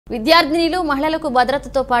విద్యార్థినులు మహిళలకు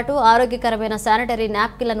భద్రతతో పాటు ఆరోగ్యకరమైన శానిటరీ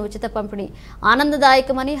నాప్కిన్లను ఉచిత పంపిణీ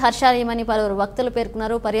ఆనందదాయకమని హర్షణీయమని పలువురు వక్తలు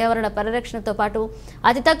పేర్కొన్నారు. పర్యావరణ పరిరక్షణతో పాటు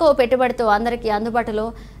అతి తక్కువ పెట్టుబడితో అందరికీ అందుబాటులో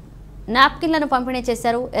నాప్కిన్లను పంపిణీ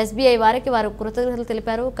చేశారు. ఎస్బీఐ వారికి వారు కృతజ్ఞతలు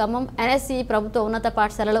తెలిపారు. ఖమ్మం ఎన్ఎస్సి ప్రభుత్వ ఉన్నత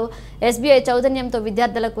పాఠశాలలో ఎస్బీఐ చౌదన్యంతో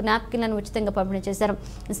విద్యార్థులకు నాప్కిన్లను ఉచితంగా పంపిణీ చేశారు.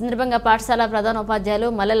 ఈ సందర్భంగా పాఠశాల ప్రధానోపాధ్యాయులు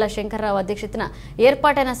మల్లెల శంకర్రావు అధ్యక్షతన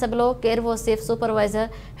ఏర్పాటైన సభలో కేర్వో సేఫ్ సూపర్వైజర్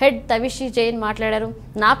హెడ్ తవిషి జైన్ మాట్లాడారు.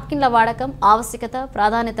 నాప్కిన్ల వాడకం ఆవశ్యకత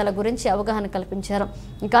ప్రాధాన్యతల గురించి అవగాహన కల్పించారు.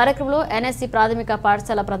 ఈ కార్యక్రమంలో ఎన్ఎస్సి ప్రాథమిక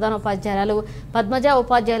పాఠశాల ప్రధానోపాధ్యాయులు పద్మజ,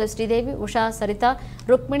 ఉపాధ్యాయులు శ్రీదేవి, ఉషా, సరిత,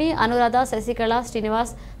 రుక్మిణి, అనురాధ, శశికళ,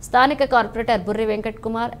 శ్రీనివాస్, స్థానిక కార్పొరేటర్ బుర్రి వెంకట్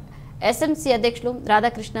కుమార్, ఎస్ఎంసీ అధ్యక్షులు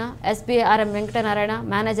Radhakrishna, SBI RM Venkatanarayana,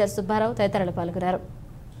 manager Subbarao తదితరులు పాల్గొన్నారు.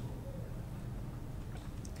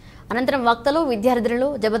 అనంతరం వక్తలు, విద్యార్థులు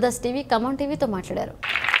జబర్దస్త్ టీవీ, ఖమ్మం టీవీతో మాట్లాడారు.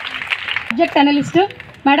 Subject analyst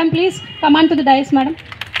madam please come on to the dice. Madam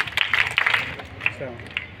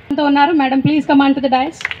అంతా ఉన్నారు. Madam please come on to the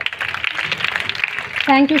dice.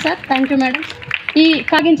 Thank you sir. Thank you madam. ఈ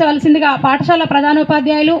కాగించవలసిందిగా పాఠశాల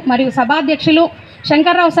ప్రధానోపాధ్యాయులు మరియు సభాధ్యక్షులు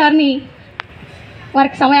శంకర్రావు సార్ని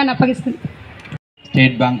వారికి సమయాన్ని అప్పగిస్తుంది.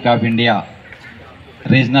 State bank of India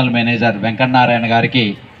regional manager Venkatanarayana గారికి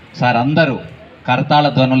సార్ అందరూ కరతాళ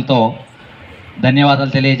ధ్వనులతో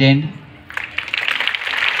ధన్యవాదాలు తెలియజేయండి.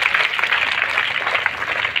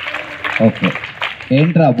 ఓకే,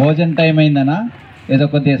 ఏంట్రా భోజన టైం అయిందనా? ఏదో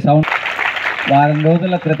కొద్దిగా సౌండ్. వారం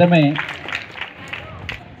రోజుల క్రితమే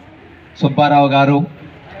సుబ్బారావు గారు,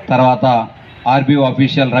 తర్వాత ఆర్బీఓ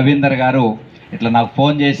ఆఫీషియల్ రవీందర్ గారు ఇట్లా నాకు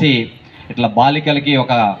ఫోన్ చేసి ఇట్లా బాలికలకి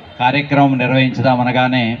ఒక కార్యక్రమం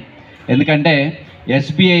నిర్వహించుదామనగానే, ఎందుకంటే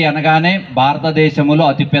ఎస్బీఐ అనగానే భారతదేశంలో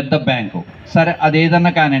అతిపెద్ద బ్యాంకు. సరే, అది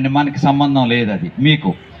ఏదన్నా కానివ్వండి, మనకి సంబంధం లేదు అది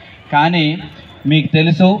మీకు. కానీ మీకు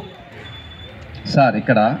తెలుసు సార్,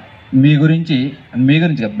 ఇక్కడ మీ గురించి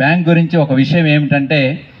బ్యాంక్ గురించి ఒక విషయం ఏమిటంటే,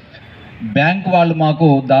 బ్యాంక్ వాళ్ళు మాకు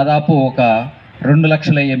దాదాపు ఒక 2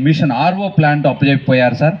 లక్షల మిషన్ ఆర్ఓ ప్లాంట్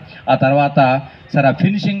అప్పచెప్పిపోయారు సార్. ఆ తర్వాత సార్ ఆ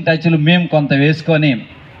ఫినిషింగ్ టచ్లు మేము కొంత వేసుకొని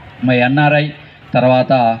మా ఎన్ఆర్ఐ,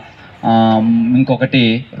 తర్వాత ఇంకొకటి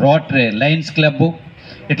రోటరీ లయన్స్ క్లబ్,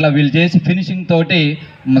 ఇట్లా వీళ్ళు చేసి ఫినిషింగ్ తోటి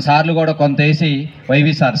సార్లు కూడా కొంత వేసి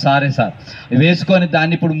వైవి సార్ వేసుకొని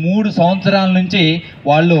దాన్ని ఇప్పుడు 3 సంవత్సరాల నుంచి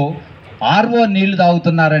వాళ్ళు ఆర్ఓ నీళ్లు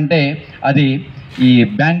తాగుతున్నారంటే అది ఈ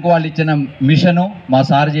బ్యాంక్ వాళ్ళు ఇచ్చిన మిషను, మా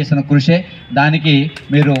సార్ చేసిన కృషే. దానికి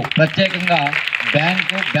మీరు ప్రత్యేకంగా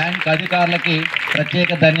బ్యాంక్ అధికారులకి ప్రత్యేక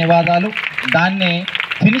ధన్యవాదాలు. దాన్ని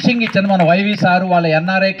ఫినిషింగ్ ఇచ్చిన మన వైవి సారు, వాళ్ళ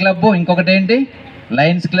ఎన్ఆర్ఐ క్లబ్, ఇంకొకటి ఏంటి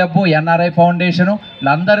లయన్స్ క్లబ్, ఎన్ఆర్ఐ ఫౌండేషను,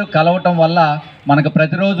 వీళ్ళందరూ కలవటం వల్ల మనకు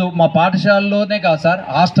ప్రతిరోజు మా పాఠశాలలోనే కాదు సార్,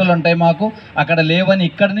 హాస్టల్ ఉంటాయి మాకు, అక్కడ లేవని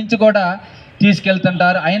ఇక్కడి నుంచి కూడా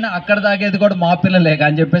తీసుకెళ్తుంటారు. అయినా అక్కడ దాగేది కూడా మా పిల్లలే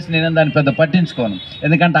అని చెప్పేసి నేను దాన్ని పెద్ద పట్టించుకోను,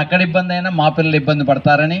 ఎందుకంటే అక్కడ ఇబ్బంది అయినా మా పిల్లలు ఇబ్బంది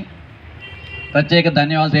పడతారని ప్రత్యేక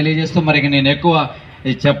ధన్యవాదాలు తెలియజేస్తూ, మరి నేను ఎక్కువ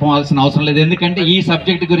చెప్పవలసిన అవసరం లేదు, ఎందుకంటే ఈ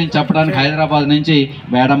సబ్జెక్ట్ గురించి చెప్పడానికి హైదరాబాద్ నుంచి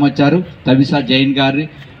మేడం వచ్చారు. తవిషా జైన్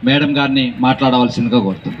మేడం గారిని మాట్లాడవలసిందిగా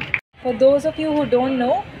కోరుతున్నాను. For those of you who don't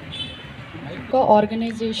know, ఒక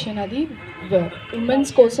ఆర్గనైజేషన్ అది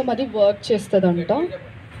ఉమెన్స్ కోసం అది వర్క్ చేస్తుందంట.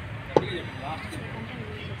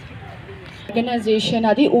 ఆర్గనైజేషన్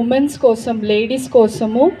అది ఉమెన్స్ కోసం, లేడీస్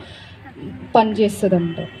కోసము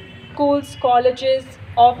పనిచేస్తుందంట. schools, colleges,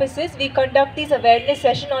 offices, we conduct these awareness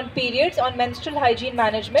session on periods, on menstrual hygiene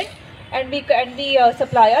management, and we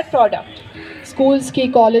supply our product. స్కూల్స్కి,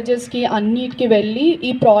 కాలేజెస్కి అన్నిటికి వెళ్ళి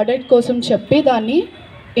ఈ ప్రోడక్ట్ కోసం చెప్పి దాన్ని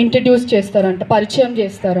ఇంట్రడ్యూస్ చేస్తారంట, పరిచయం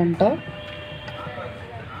చేస్తారంట.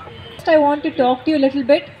 I want to talk to you a little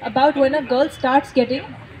bit about when a girl starts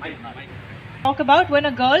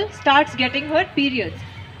getting her periods.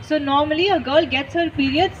 So normally a girl gets her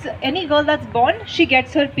periods, any girl that's born, she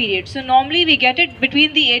gets her periods. So normally we get it between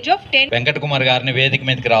the age of 10. Venkata Kumar గారిని వేదిక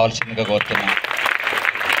మీదకి రావాల్సిందిగా కోరుతున్నాను.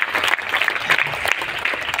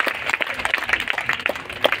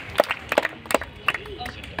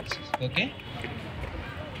 Okay,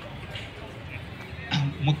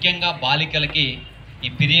 ముఖ్యంగా బాలికలకి ఈ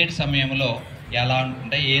period సమయంలో ఎలా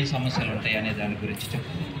ఉంటాయి, ఏం సమస్యలు ఉంటాయి అనే దాని గురించి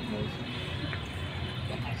చెప్పండి.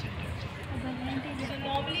 So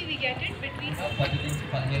normally we get it between 10 నుంచి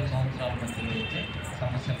 15 సంవత్సరాల మధ్యలో వచ్చే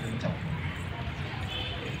సమస్యల గురించి చెప్పండి.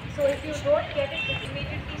 So if you don't get it,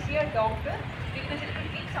 immediately see a doctor, because it could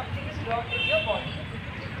mean something is wrong with your body.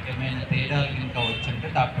 ఏమైనా తేడాలు ఇంకా వచ్చుంటే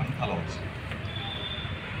డాక్టర్ని కలవచ్చు.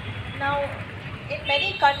 Now, in many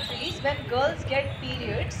countries, when girls get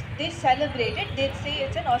periods, they celebrate it. They say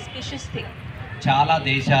it's an auspicious thing. చాలా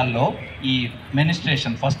దేశాల్లో ఈ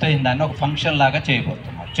mensuration first అయిందాన్ని ఒక ఫంక్షన్ లాగా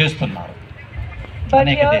చేస్తున్నారు.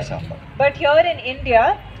 But here in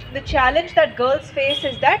India, the challenge that girls face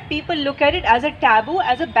is that people look at it as a taboo,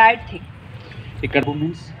 as a bad thing. ఇక్కడ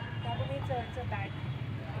means Taboo means it's a bad thing.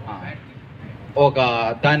 ఒక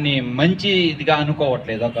దాన్ని మంచి ఇదిగా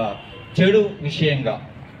అనుకోవట్లేదు, ఒక చెడు విషయంగా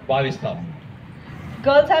భావిస్తాము.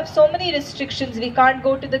 Girls have so many restrictions. We can't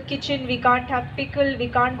go to the kitchen, we can't have pickle, we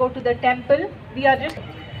can't go to the temple. We are just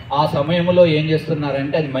ఆ సమయంలో ఏం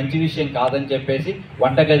చేస్తున్నారంటే అది మంచి విషయం కాదని చెప్పేసి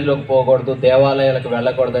వంటగదిలోకి పోకూడదు, దేవాలయాలకు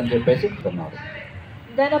వెళ్ళకూడదు అని చెప్పేసి చెప్తున్నారు.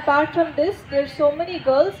 Then apart from this, there's so many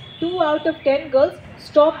girls, 2 out of 10 girls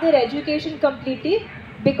stop their education completely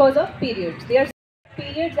because of periods.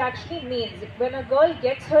 Periods actually means when a girl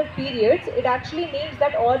gets her periods, it actually means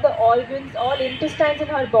that all the organs, all intestines in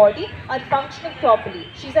her body are functioning properly.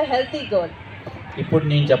 She's a healthy girl. ఇప్పుడు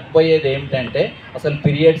నేను చెప్పబోయేది ఏమిటంటే అసలు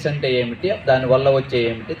periods అంటే ఏమిటి, దానివల్ల వచ్చే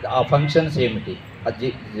ఏమిటి, ఆ ఫంక్షన్స్ ఏమిటి,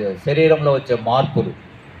 శరీరంలో వచ్చే మార్పులు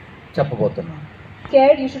చెప్పబోతున్నాను.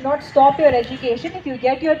 Scared, you should not stop your education. If you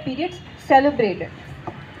get your periods, celebrate it.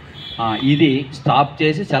 ఇది స్టాప్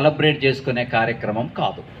చేసి సెలబ్రేట్ చేసుకునే కార్యక్రమం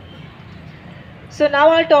కాదు. So now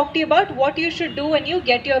I'll talk to you about what you should do when you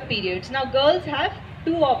get your periods. Now girls have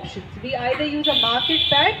 2 options. We either use a market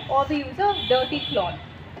pad or we use a dirty cloth.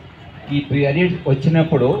 ఈ period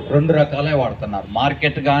వచ్చినప్పుడు 2 రకాలే వాడుతున్నారు.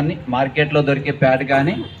 మార్కెట్లో దొరికే pad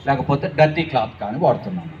కానీ లేకపోతే dirty cloth కానీ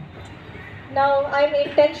వాడుతున్నాను. Now I'm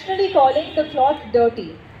intentionally calling the cloth dirty.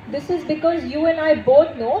 This is because you and I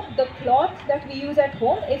both know the cloth that we use at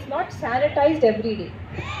home is not sanitized every day.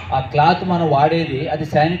 ఆ క్లాత్ మనం వాడేది అది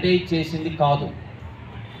sanitise చేసింది కాదు,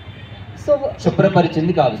 So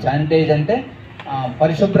శుభ్రపరిచింది కాదు. Sanitise అంటే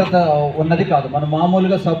పరిశుభ్రత ఉన్నది కాదు. మనం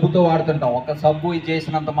మామూలుగా సబ్బుతో వాడుతుంటాం, ఒక సబ్బు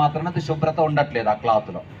చేసినంత మాత్రాన అది శుభ్రత ఉండట్లేదు ఆ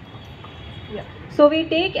క్లాత్లో. So we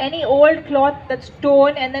take any old cloth that's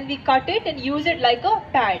torn and then we cut it and use it like a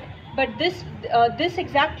pad. But this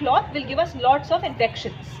exact cloth will give us lots of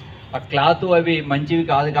infections. ఆ క్లాత్ అవి మంచివి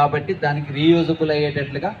కాదు కాబట్టి దానికి రీయూజబుల్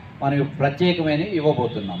అయ్యేటట్లుగా మనం ప్రత్యేకమైన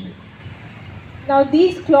ఇవ్వబోతున్నాం. Now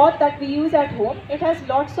these cloth that we use at home, it has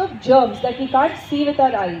lots of germs that we can't see with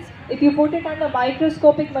our eyes. If you put it on a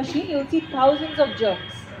microscopic machine, you'll see thousands of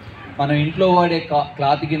germs. మనం ఇంట్లో వాడే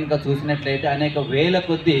cloth కింద చూసినట్లయితే అనేక వేల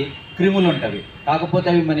కొద్ది క్రిములు ఉంటవి, కాకపోతే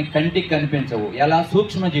అవి మనకి కంటికి కనిపించవు. ఎలా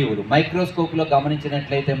సూక్ష్మజీవులు మైక్రోస్కోప్లో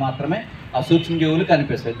గమనించినట్లయితే మాత్రమే ఆ సూక్ష్మజీవులు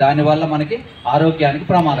కనిపిస్తాయి. దానివల్ల మనకి ఆరోగ్యానికి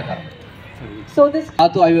ప్రమాదకరం. So this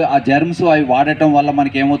అవి ఆ జర్మ్స్ అవి వాడటం వల్ల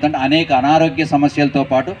మనకి ఏమవుతుందంటే అనేక అనారోగ్య సమస్యలతో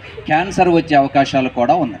పాటు క్యాన్సర్ వచ్చే అవకాశాలు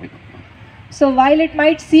కూడా ఉన్నవి. So while it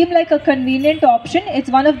might seem like a convenient option, it's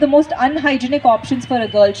one of the most unhygienic options for a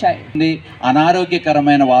girl child.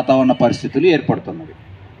 అనారోగ్యకరమైన వాతావరణ పరిస్థితులు ఏర్పడుతున్నవి.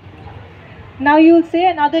 Now you'll say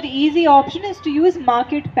another easy option is to use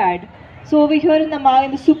market pad. So over here in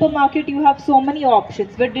the supermarket you have so many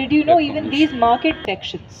options, but did you know even these market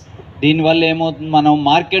sections? దీనివల్ల ఏమవుతుంది, మనం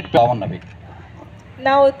market ఉన్నవి.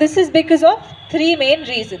 Now this is because of 3 main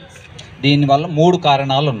reasons. దీనివల్ల 3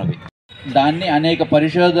 కారణాలు ఉన్నవి. దాన్ని అనేక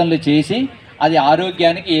పరిశోధనలు చేసి అది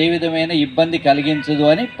ఆరోగ్యానికి ఏ విధమైన ఇబ్బంది కలిగించదు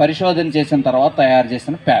అని పరిశోధన చేసిన తర్వాత తయారు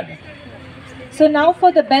చేసిన pad. So now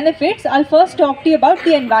for the benefits, I'll first talk to you about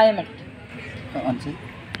the environment.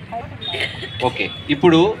 Okay,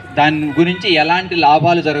 ఇప్పుడు దాని గురించి ఎలాంటి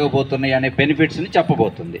లాభాలు జరగబోతున్నాయి అనే బెనిఫిట్స్ని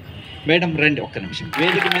చెప్పబోతుంది. మేడం రండి, ఒక్క నిమిషం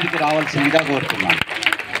వేదిక మీదకి రావాల్సిందిగా కోరుతున్నాను.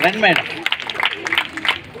 రండి మేడం.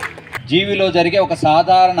 జీవిలో జరిగే ఒక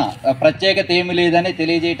సాధారణ ప్రత్యేకత ఏమి లేదని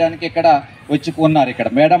తెలియజేయడానికి ఇక్కడ వచ్చి ఉన్నారు. ఇక్కడ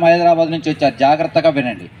మేడం హైదరాబాద్ నుంచి వచ్చారు, జాగ్రత్తగా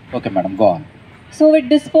వినండి. Okay madam, go on. So with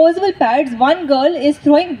disposable pads, one girl is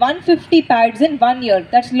throwing 150 pads in 1 year.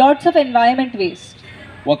 That's lots of environment waste.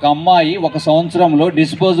 ఒక అమ్మాయి ఒక సంవత్సరంలో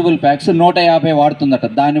డిస్పోజబుల్ ప్యాక్స్ 150 వాడుతుందట.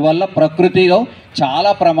 దానివల్ల ప్రకృతిలో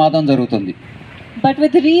చాలా ప్రమాదం జరుగుతుంది. But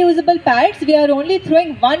with reusable pads, we are only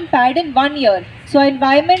throwing 1 pad in 1 year. So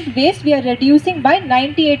environment waste we are reducing by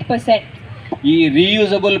 98%. ఈ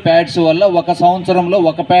రీయూజబుల్ ప్యాడ్స్ వల్ల ఒక సంవత్సరంలో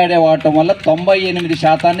ఒక ప్యాడే వాడటం వల్ల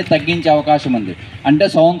 98% తగ్గించే అవకాశం ఉంది. అంటే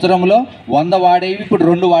సంవత్సరంలో 100 వాడేవి ఇప్పుడు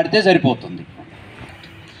 2 వాడితే సరిపోతుంది.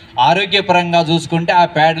 ఆరోగ్యపరంగా చూసుకుంటే ఆ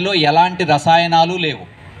ప్యాడ్లో ఎలాంటి రసాయనాలు లేవు.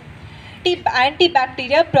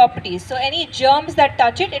 Antibacterial properties. So any germs that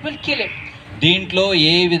touch it, it will kill it. దీంట్లో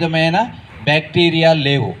ఏ విధమైన బ్యాక్టీరియా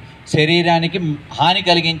లేవు. శరీరానికి హాని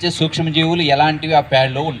కలిగించే సూక్ష్మజీవులు ఎలాంటివి ఆ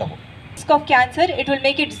ప్యాడ్లో ఉండవు. Risk of cancer, it will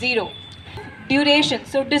make it 0. Duration.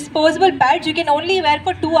 So disposable pads you can only wear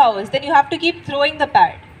for 2 hours. Then you have to keep throwing the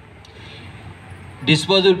pad.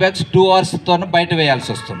 Disposable bags 2 అవర్స్తో బయట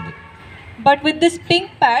వేయాల్సి వస్తుంది. But with this pink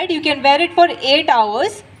pad, you can wear it for 8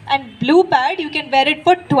 hours, and blue pad, you can wear it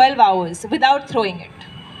for 12 hours without throwing it.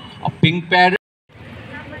 A pink pad.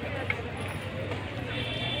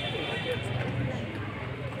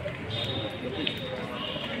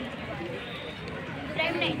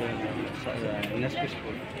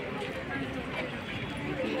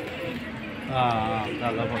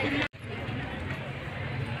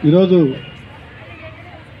 ఈరోజు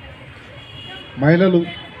మహిళలు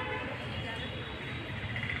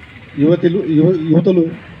యువతులు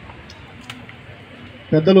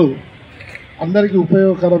పెద్దలు అందరికీ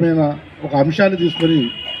ఉపయోగకరమైన ఒక అంశాన్ని తీసుకొని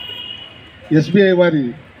ఎస్బీఐ వారి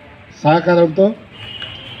సహకారంతో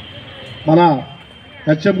మన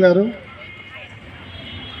హెచ్ఎం గారు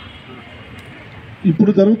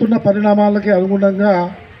ఇప్పుడు జరుగుతున్న పరిణామాలకి అనుగుణంగా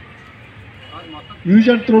యూజ్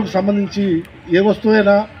అండ్ త్రోకి సంబంధించి ఏ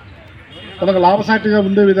వస్తువైనా మనకు లాభసాటిగా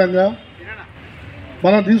ఉండే విధంగా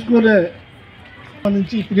మనం తీసుకునే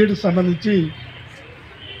సంబంధించి పీరియడ్కి సంబంధించి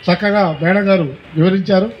చక్కగా మేడం గారు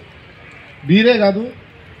వివరించారు. మీరే కాదు,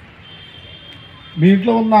 మీ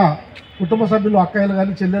ఇంట్లో ఉన్న కుటుంబ సభ్యులు, అక్కయ్యలు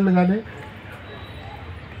కానీ, చెల్లెళ్ళు కానీ,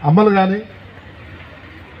 అమ్మలు కానీ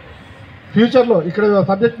ఫ్యూచర్లో ఇక్కడ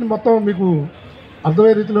సబ్జెక్ట్ని మొత్తం మీకు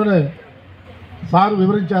అర్థమయ్యే రీతిలోనే సార్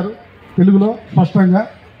వివరించారు తెలుగులో స్పష్టంగా.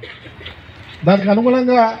 దానికి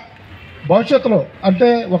అనుగుణంగా భవిష్యత్తులో అంటే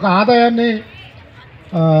ఒక ఆదాయాన్ని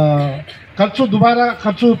దుబారా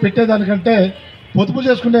ఖర్చు పెట్టేదానికంటే పొదుపు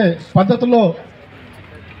చేసుకునే పద్ధతిలో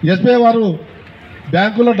ఎస్బీఐ వారు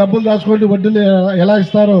బ్యాంకులో డబ్బులు దాచుకొని వడ్డీలు ఎలా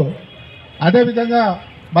ఇస్తారో అదేవిధంగా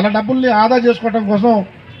మన డబ్బుల్ని ఆదా చేసుకోవడం కోసం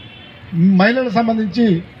మహిళలకు సంబంధించి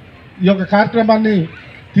ఈ యొక్క కార్యక్రమాన్ని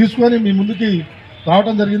తీసుకొని మీ ముందుకి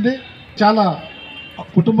రావడం జరిగింది. చాలా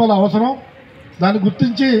కుటుంబాల అవసరం, దాన్ని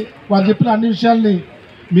గుర్తించి వారు చెప్పిన అన్ని విషయాల్ని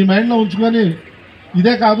మీ మైండ్లో ఉంచుకొని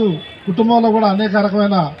ఇదే కాదు కుటుంబంలో కూడా అనేక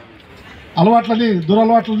రకమైన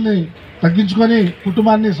దురలవాట్లని తగ్గించుకొని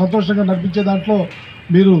కుటుంబాన్ని సంతోషంగా నడిపించే దాంట్లో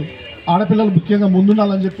మీరు ఆడపిల్లలు ముఖ్యంగా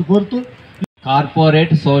ముందుండాలని చెప్పి కోరుతూ,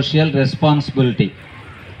 కార్పొరేట్ సోషల్ రెస్పాన్సిబిలిటీ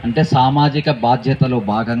అంటే సామాజిక బాధ్యతలో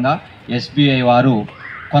భాగంగా ఎస్బీఐ వారు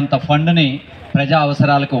కొంత ఫండ్ని ప్రజా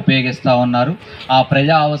అవసరాలకు ఉపయోగిస్తూ ఉన్నారు. ఆ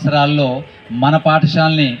ప్రజా అవసరాల్లో మన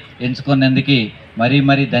పాఠశాలని ఎంచుకునేందుకు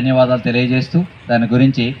మరీ ధన్యవాదాలు తెలియజేస్తూ దాని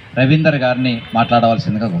గురించి రవీందర్ గారిని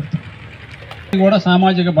మాట్లాడవలసిందిగా కోరుతున్నాను. కూడా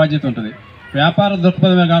సామాజిక బాధ్యత ఉంటుంది. వ్యాపార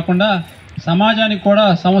దృక్పథమే కాకుండా సమాజానికి కూడా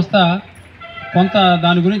సంస్థ కొంత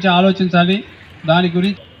దాని గురించి ఆలోచించాలి.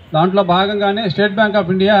 దాంట్లో భాగంగానే స్టేట్ బ్యాంక్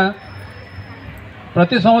ఆఫ్ ఇండియా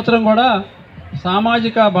ప్రతి సంవత్సరం కూడా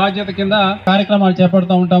సామాజిక బాధ్యత కింద కార్యక్రమాలు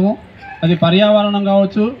చేపడుతూ ఉంటాము. అది పర్యావరణం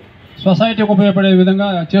కావచ్చు, సొసైటీకి ఉపయోగపడే విధంగా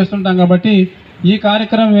చేస్తుంటాం. కాబట్టి ఈ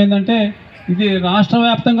కార్యక్రమం ఏంటంటే ఇది రాష్ట్ర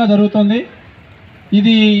వ్యాప్తంగా జరుగుతుంది.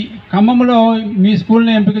 ఇది ఖమ్మంలో మీ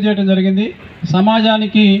స్కూల్ని ఎంపిక చేయడం జరిగింది.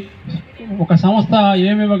 సమాజానికి ఒక సంస్థ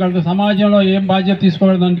ఏమి ఇవ్వగలదు, సమాజంలో ఏం బాధ్యత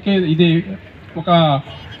తీసుకోవడానికి ఇది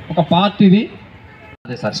ఒక పార్ట్. ఇది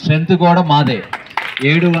అదే సార్, స్ట్రెంత్ కూడా మాదే.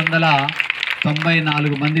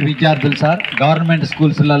 794 మంది విద్యార్థులు సార్. గవర్నమెంట్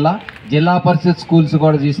స్కూల్స్లల్లో జిల్లా పరిషత్ స్కూల్స్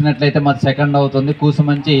కూడా చూసినట్లయితే మాది సెకండ్ అవుతుంది.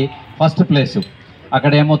 Kusumanchi first place.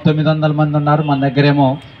 అక్కడేమో 900 మంది ఉన్నారు, మన దగ్గరేమో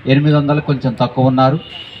 800 కొంచెం తక్కువ ఉన్నారు.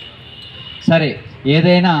 సరే,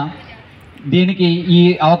 ఏదైనా దీనికి ఈ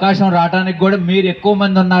అవకాశం రావడానికి కూడా మీరు ఎక్కువ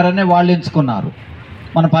మంది ఉన్నారని వాళ్ళు ఎంచుకున్నారు.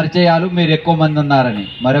 మన పరిచయాలు మీరు ఎక్కువ మంది ఉన్నారని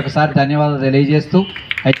మరొకసారి ధన్యవాదాలు తెలియజేస్తూ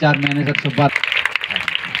హెచ్ఆర్ మేనేజర్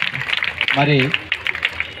మరి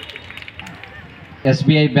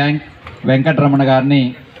ఎస్బీఐ బ్యాంక్ వెంకటరమణ గారిని,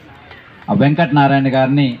 వెంకట నారాయణ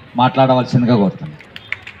గారిని మాట్లాడవలసిందిగా కోరుతున్నాను.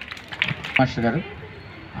 మాస్టర్ గారు,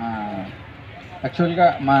 యాక్చువల్గా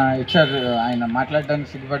మా హెచ్ఆర్ ఆయన మాట్లాడడానికి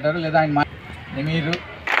సిగ్గుపడ్డారు లేదా ఆయన మీరు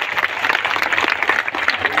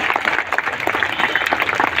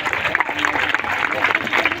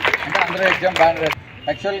అంటే అందరూ ఎగ్జామ్ బాగా.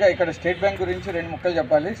 యాక్చువల్గా ఇక్కడ స్టేట్ బ్యాంక్ గురించి 2 ముక్కలు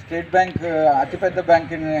చెప్పాలి. స్టేట్ బ్యాంక్ అతిపెద్ద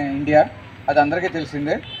బ్యాంక్ ఇన్ ఇండియా, అది అందరికీ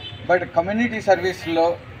తెలిసిందే. బట్ కమ్యూనిటీ సర్వీస్లో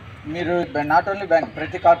మీరు నాట్ ఓన్లీ బ్యాంక్,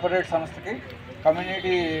 ప్రతి కార్పొరేట్ సంస్థకి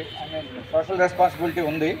కమ్యూనిటీ సోషల్ రెస్పాన్సిబిలిటీ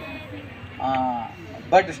ఉంది.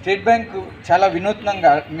 బట్ స్టేట్ బ్యాంక్ చాలా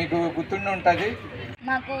వినూత్నంగా మీకు గుర్తుండి ఉంటుంది.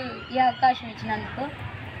 మాకు ఈ అవకాశం ఇచ్చినందుకు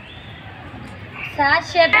సార్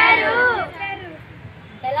చెప్పారు,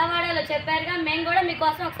 ఎలా వాడాలో చెప్పారుగా, మేము కూడా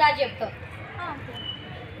మీకోసం ఒకసారి చెప్తాం.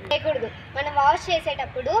 చేయకూడదు. మనం వాష్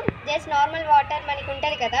చేసేటప్పుడు జస్ట్ నార్మల్ వాటర్ మనకి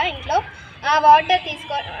ఉంటుంది కదా ఇంట్లో, ఆ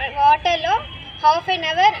వాటర్లో ½ an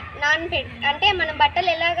hour అంటే మనం బట్టలు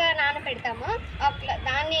ఎలాగా నానపెడతామో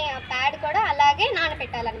దాన్ని ప్యాడ్ కూడా అలాగే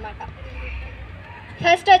నానపెట్టాలన్నమాట.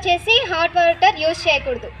 ఫస్ట్ వచ్చేసి హాట్ వాటర్ యూజ్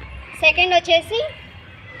చేయకూడదు. సెకండ్ వచ్చేసి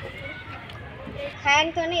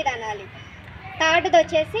హ్యాండ్తోనే ఇది అనాలి. థర్డ్ది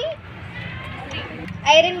వచ్చేసి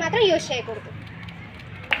ఐరన్ మాత్రం యూజ్ చేయకూడదు.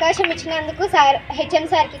 అవకాశం ఇచ్చినందుకు సార్, హెచ్ఎం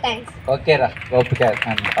సార్కి థ్యాంక్స్. ఓకే రా,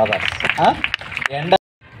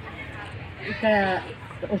 ఇక్కడ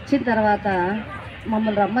వచ్చిన తర్వాత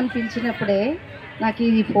మమ్మల్ని రమ్మని పిలిచినప్పుడే నాకు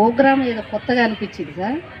ఇది ప్రోగ్రామ్ ఏదో కొత్తగా అనిపించింది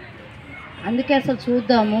సార్. అందుకే అసలు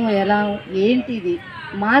చూద్దాము ఎలా ఏంటి, ఇది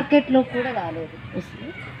మార్కెట్లో కూడా రాలేదు.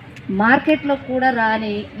 మార్కెట్లో కూడా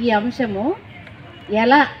రాని ఈ అంశము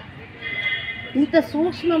ఎలా ఇంత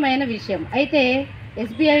సూక్ష్మమైన విషయం. అయితే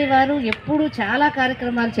ఎస్బీఐ వారు ఎప్పుడూ చాలా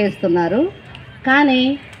కార్యక్రమాలు చేస్తున్నారు. కానీ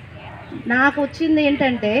నాకు వచ్చింది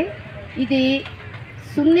ఏంటంటే ఇది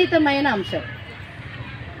సున్నితమైన అంశం,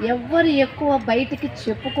 ఎవ్వరు ఎక్కువ బయటికి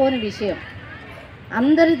చెప్పుకోని విషయం.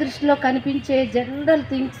 అందరి దృష్టిలో కనిపించే జనరల్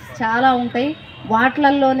థింగ్స్ చాలా ఉంటాయి,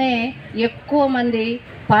 వాటిలల్లోనే ఎక్కువ మంది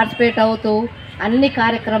పార్టిసిపేట్ అవుతూ అన్ని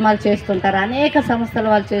కార్యక్రమాలు చేస్తుంటారు, అనేక సంస్థల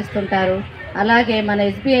వాళ్ళు చేస్తుంటారు. అలాగే మన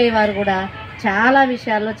ఎస్బీఐ వారు కూడా చాలా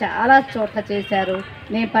విషయాల్లో చాలా చోట్ల చేశారు.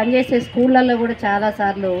 నేను పనిచేసే స్కూళ్ళల్లో కూడా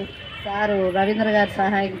చాలాసార్లు సారు రవీంద్ర గారి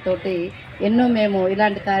సహాయంతో ఎన్నో మేము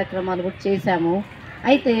ఇలాంటి కార్యక్రమాలు కూడా చేశాము.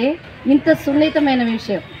 అయితే ఇంత సున్నితమైన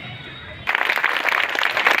విషయం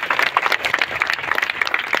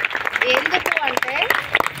ఎందుకు అంటే,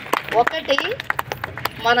 ఒకటి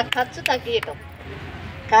మన ఖర్చు తగ్గియటం,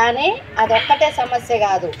 కానీ అదొక్కటే సమస్య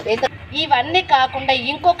కాదు. ఇవన్నీ కాకుండా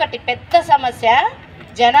ఇంకొకటి పెద్ద సమస్య,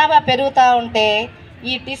 జనాభా పెరుగుతూ ఉంటే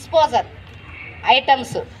ఈ డిస్పోజల్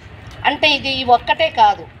ఐటమ్స్ అంటే ఇది ఒక్కటే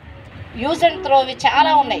కాదు, యూజ్ అండ్ త్రోవి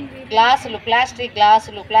చాలా ఉన్నాయి. గ్లాసులు, ప్లాస్టిక్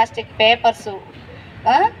గ్లాసులు, ప్లాస్టిక్ పేపర్సు,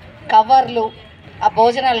 కవర్లు, ఆ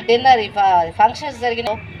భోజనాలు, డిన్నర్, ఫంక్షన్స్ జరిగిన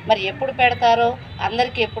మరి ఎప్పుడు పెడతారో,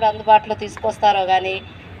 అందరికీ ఎప్పుడు అందుబాటులో తీసుకొస్తారో. కానీ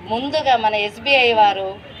ముందుగా మన ఎస్బీఐ వారు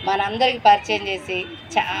మనందరికీ పరిచయం చేసి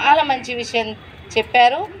చాలా మంచి విషయం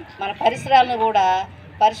చెప్పారు. మన పరిసరాలను కూడా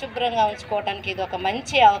పరిశుభ్రంగా ఉంచుకోవడానికి ఇది ఒక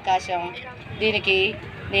మంచి అవకాశం. దీనికి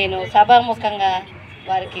నేను సభాముఖంగా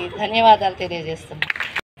వారికి ధన్యవాదాలు తెలియజేస్తున్నాను.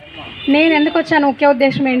 నేను ఎందుకు వచ్చాను, ముఖ్య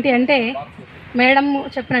ఉద్దేశం ఏంటి అంటే, మేడం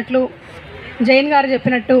చెప్పినట్లు, జైన్ గారు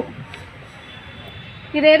చెప్పినట్టు,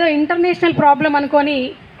 ఇదేదో ఇంటర్నేషనల్ ప్రాబ్లం అనుకొని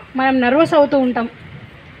మనం నర్వస్ అవుతూ ఉంటాం.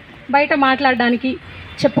 బయట మాట్లాడడానికి,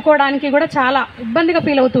 చెప్పుకోవడానికి కూడా చాలా ఇబ్బందిగా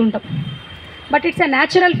ఫీల్ అవుతూ ఉంటాం. But it's a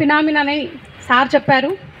natural phenomena అని సార్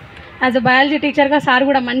చెప్పారు. యాజ్ అ బయాలజీ టీచర్గా సార్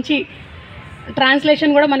కూడా మంచి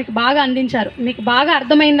ట్రాన్స్లేషన్ కూడా మనకి బాగా అందించారు. మీకు బాగా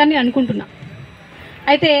అర్థమైందని అనుకుంటున్నా.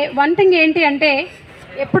 అయితే వన్ థింగ్ ఏంటి అంటే,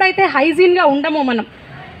 ఎప్పుడైతే హైజీన్గా ఉండమో మనం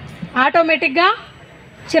ఆటోమేటిక్గా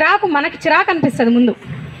మనకి చిరాకు అనిపిస్తుంది. ముందు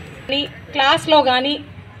క్లాస్లో కానీ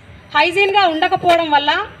హైజీన్గా ఉండకపోవడం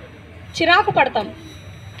వల్ల చిరాకు పడతాం.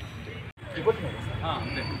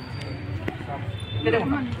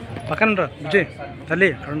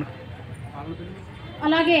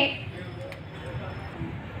 అలాగే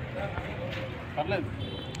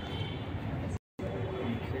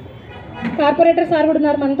కార్పొరేటర్ సార్ కూడా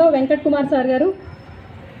ఉన్నారు మనతో, వెంకట్ కుమార్ సార్ గారు.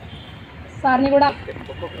 సార్ని కూడా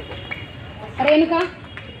రేణుక,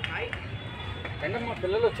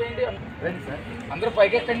 పిల్లలు వచ్చేయండి, అందరూ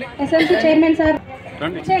పైకి ఎక్కండి. ఎస్ఎంసీ చైర్మన్ సార్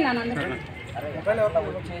చేయండి.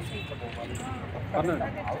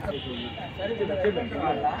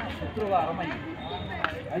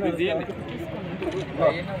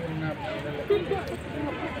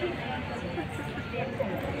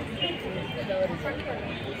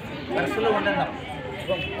 వరుసలో ఉండండి.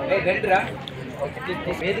 రండిరా,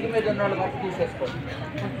 వేదిక మీద ఉన్న వాళ్ళు మాకు తీసేసుకోండి.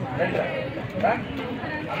 రండిరా,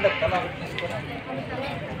 అందరు తల ఒకటి తీసుకోండి.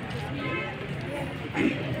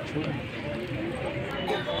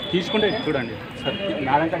 తీసుకుంటే చూడండి సార్,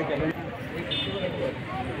 మేడం కాడికి వెళ్ళండి.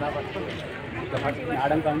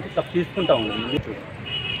 మేడం కాడికి తప్పు తీసుకుంటా ఉండండి.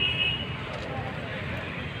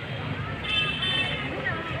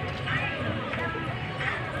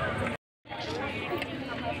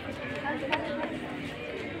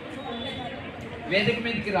 వేదిక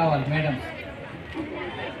మీదకి రావాలి మేడం.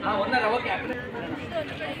 ఉన్నారా? ఓకే.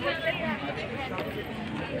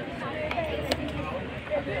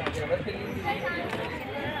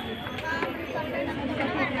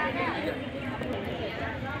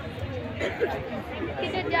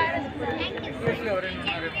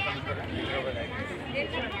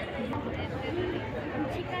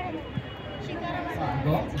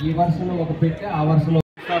 ఈ వరుసలో ఒక పెట్టి, ఆ వరుసలో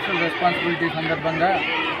సోషల్ రెస్పాన్సిబిలిటీ సందర్భంగా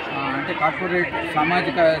అంటే కార్పొరేట్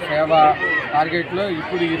సామాజిక సేవ టార్గెట్లో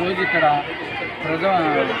ఇప్పుడు ఈరోజు ఇక్కడ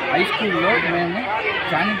హై స్కూల్లో మేము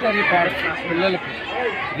శానిటరీ ప్యాడ్స్ పిల్లలకు,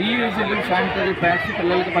 రీయూజబుల్ శానిటరీ ప్యాడ్స్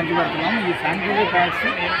పిల్లలకి పంచిపెడుతున్నాము. ఈ శానిటరీ ప్యాడ్స్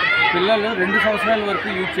పిల్లలు 2 సంవత్సరాల వరకు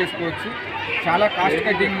యూజ్ చేసుకోవచ్చు. చాలా కాస్ట్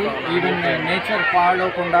కటింగ్, ఈవెన్ నేచర్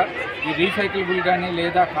పాడవకుండా ఈ రీసైకిలబుల్ కానీ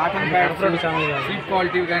లేదా కాటన్ ప్యాడ్స్ చీప్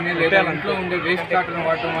క్వాలిటీ కానీ లేదా ఇంట్లో ఉండే వేస్ట్ కాటన్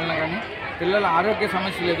వాడటం వల్ల కానీ పిల్లల ఆరోగ్య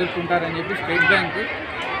సమస్యలు ఎదుర్కొంటారని చెప్పి స్టేట్ బ్యాంక్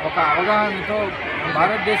ఒక అవగాహనతో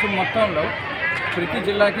భారతదేశం మొత్తంలో ప్రతి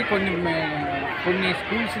జిల్లాకి కొన్ని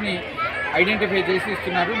స్కూల్స్ని ఐడెంటిఫై చేసి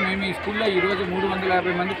ఇస్తున్నారు. మేము ఈ స్కూల్లో ఈరోజు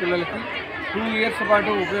 350 మంది పిల్లలకి 2 ఇయర్స్ పాటు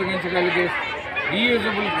ఉపయోగించగలిగే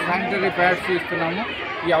రీయూజబుల్ శానిటరీ ప్యాడ్స్ ఇస్తున్నాము.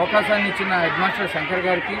 ఈ అవకాశాన్ని ఇచ్చిన హెడ్ మాస్టర్ శంకర్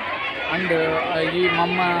గారికి అండ్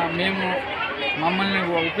మేము మమ్మల్ని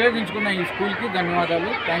ఉపయోగించుకున్న ఈ స్కూల్కి ధన్యవాదాలు.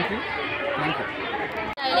 Thank you.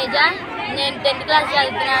 శైలజ, నేను 10th క్లాస్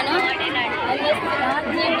చదువుతున్నాను.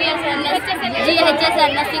 GHS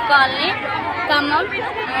colony Khammam.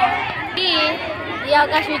 ఈ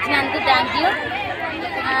అవకాశం ఇచ్చినందుకు thank you.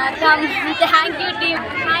 Thank you team.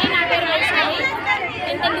 Hi, నా పేరు వైష్ణవి.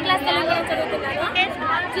 నేను 10th క్లాస్ తెలంగాణ చదువుతున్నాను.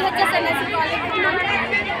 GHS colony Khammam.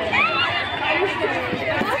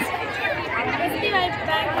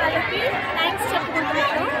 బ్యాంక్ వాళ్ళకి థ్యాంక్స్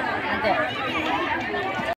చెప్పుకుంటున్నాను.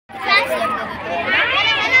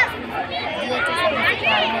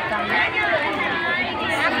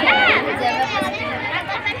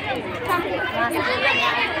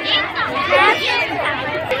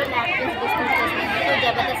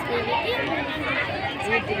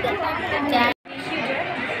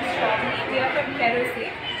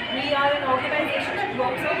 We are an organization that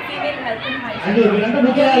works on female health and hygiene.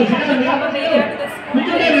 We have a area to the school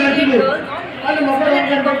to educate girls on reusable and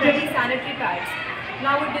eco-friendly sanitary pads.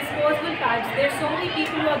 Now with disposable pads, there are so many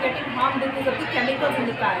people who are getting harmed because of the chemicals in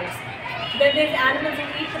the pads. Then there's animals who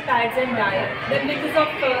eat the pads and die. Then because of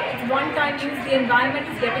its one-time use, the environment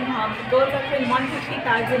is getting harmed. The girls are putting 150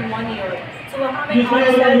 pads in 1 year. So we're having heart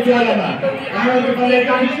cells, the people, the animals, the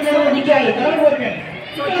environment, so many chemicals.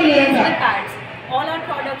 So reusable pads. All our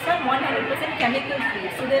products are 100% chemical free,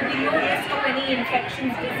 so there will be no risk of any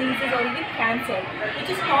infections, diseases or even cancer, which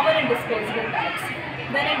is common in disposable pads.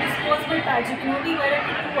 Then in disposable pads, you can only wear it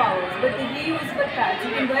for 2 hours, but the reusable pads,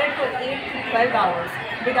 you can wear it for 8 to 12 hours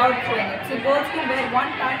without throwing it. So girls can wear 1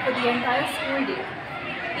 pad for the entire school day.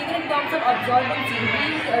 Even in terms of absorbency,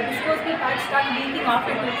 disposable pads start leaking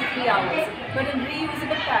after 2 to 3 hours. But in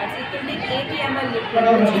reusable pads, it can take 80 ml liquid,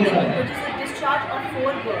 which is a discharge of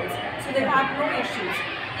 4 girls. So they have no issues.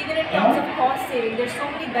 Even in terms of cost saving, there's so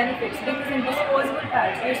many benefits because in disposable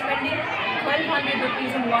pads, you're spending 1,200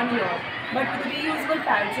 rupees in 1 year. But with reusable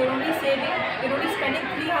pads, you're only spending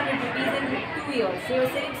 300 rupees in 2 years. So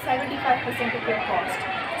you're saving 75% of your cost.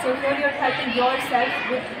 So here you're helping yourself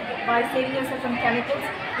by saving yourself from chemicals,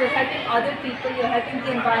 you're helping other people, you're helping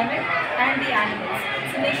the environment and the animals.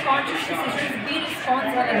 So make conscious decisions, be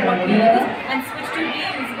responsible in what you use and switch to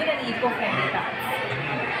reusable and eco-friendly pads.